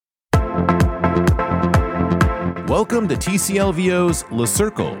Welcome to TCLVO's Le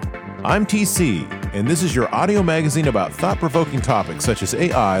Circle. I'm TC, and this is your audio magazine about thought-provoking topics such as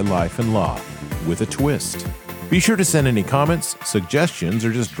AI, life, and law, with a twist. Be sure to send any comments, suggestions,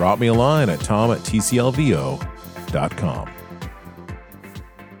 or just drop me a line at tom@tclvo.com.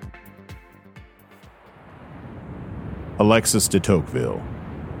 Alexis de Tocqueville,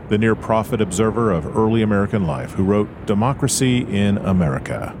 the near-prophet observer of early American life who wrote Democracy in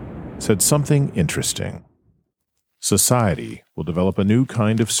America, said something interesting. Society will develop a new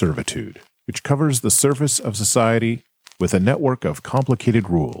kind of servitude, which covers the surface of society with a network of complicated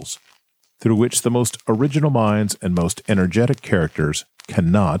rules, through which the most original minds and most energetic characters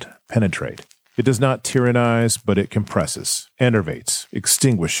cannot penetrate. It does not tyrannize, but it compresses, enervates,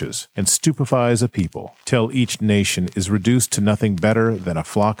 extinguishes, and stupefies a people, till each nation is reduced to nothing better than a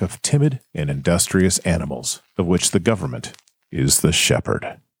flock of timid and industrious animals, of which the government is the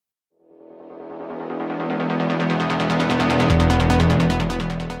shepherd.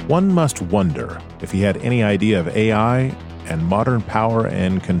 One must wonder if he had any idea of AI and modern power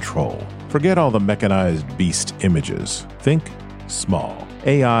and control. Forget all the mechanized beast images. Think small.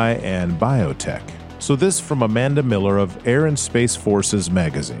 AI and biotech. So this from Amanda Miller of Air and Space Forces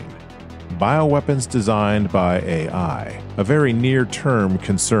magazine. Bioweapons designed by AI. A very near-term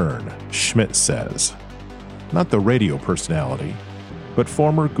concern, Schmidt says. Not the radio personality, but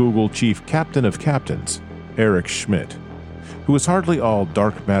former Google chief captain of captains, Eric Schmidt, who is hardly all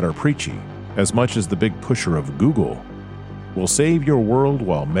dark matter preachy, as much as the big pusher of Google, will save your world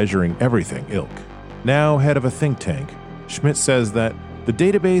while measuring everything ilk. Now head of a think tank, Schmidt says that the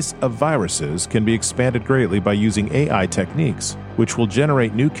database of viruses can be expanded greatly by using AI techniques, which will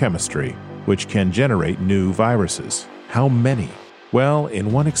generate new chemistry, which can generate new viruses. How many? Well,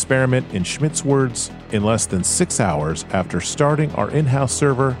 in one experiment, in Schmidt's words, in less than 6 hours after starting our in-house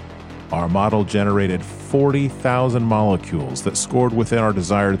server, our model generated 40,000 molecules that scored within our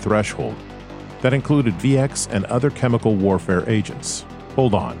desired threshold. That included VX and other chemical warfare agents.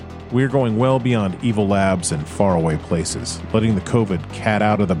 Hold on. We're going well beyond evil labs and faraway places, letting the COVID cat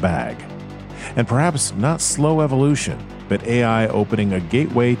out of the bag. And perhaps not slow evolution, but AI opening a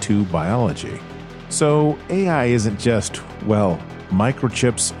gateway to biology. So AI isn't just, well,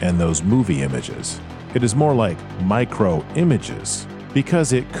 microchips and those movie images. It is more like micro-images,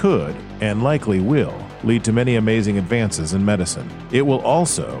 because it could, and likely will, lead to many amazing advances in medicine. It will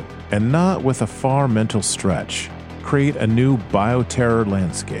also, and not with a far mental stretch, create a new bioterror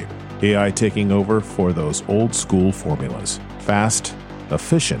landscape. AI taking over for those old-school formulas. Fast,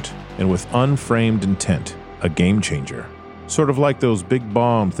 efficient, and with unframed intent. A game changer. Sort of like those big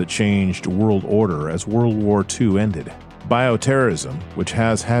bombs that changed world order as World War II ended. Bioterrorism, which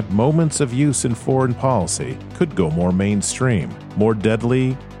has had moments of use in foreign policy, could go more mainstream, more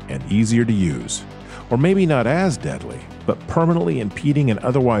deadly, and easier to use. Or maybe not as deadly, but permanently impeding an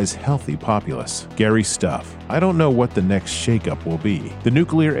otherwise healthy populace. Scary stuff. I don't know what the next shakeup will be. The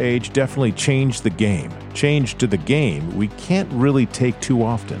nuclear age definitely changed the game. Change to the game we can't really take too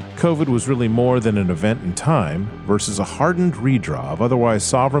often. COVID was really more than an event in time versus a hardened redraw of otherwise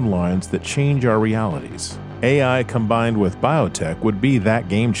sovereign lines that change our realities. AI combined with biotech would be that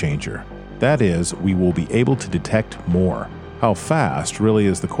game changer. That is, we will be able to detect more. How fast really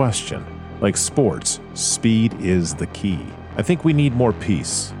is the question. Like sports, speed is the key. I think we need more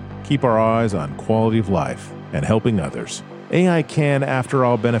peace. Keep our eyes on quality of life and helping others. AI can, after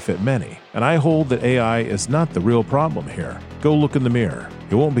all, benefit many, and I hold that AI is not the real problem here. Go look in the mirror.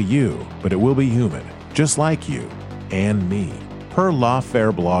 It won't be you, but it will be human, just like you and me. Per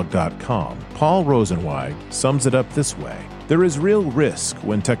lawfareblog.com, Paul Rosenweig sums it up this way. There is real risk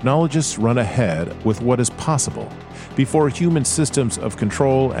when technologists run ahead with what is possible before human systems of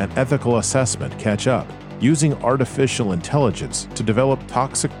control and ethical assessment catch up. Using artificial intelligence to develop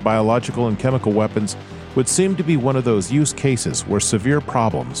toxic biological and chemical weapons would seem to be one of those use cases where severe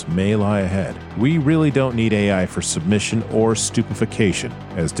problems may lie ahead. We really don't need AI for submission or stupefaction,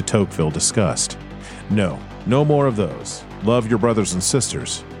 as de Tocqueville discussed. No more of those. Love your brothers and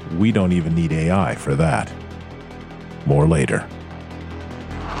sisters. We don't even need AI for that. More later.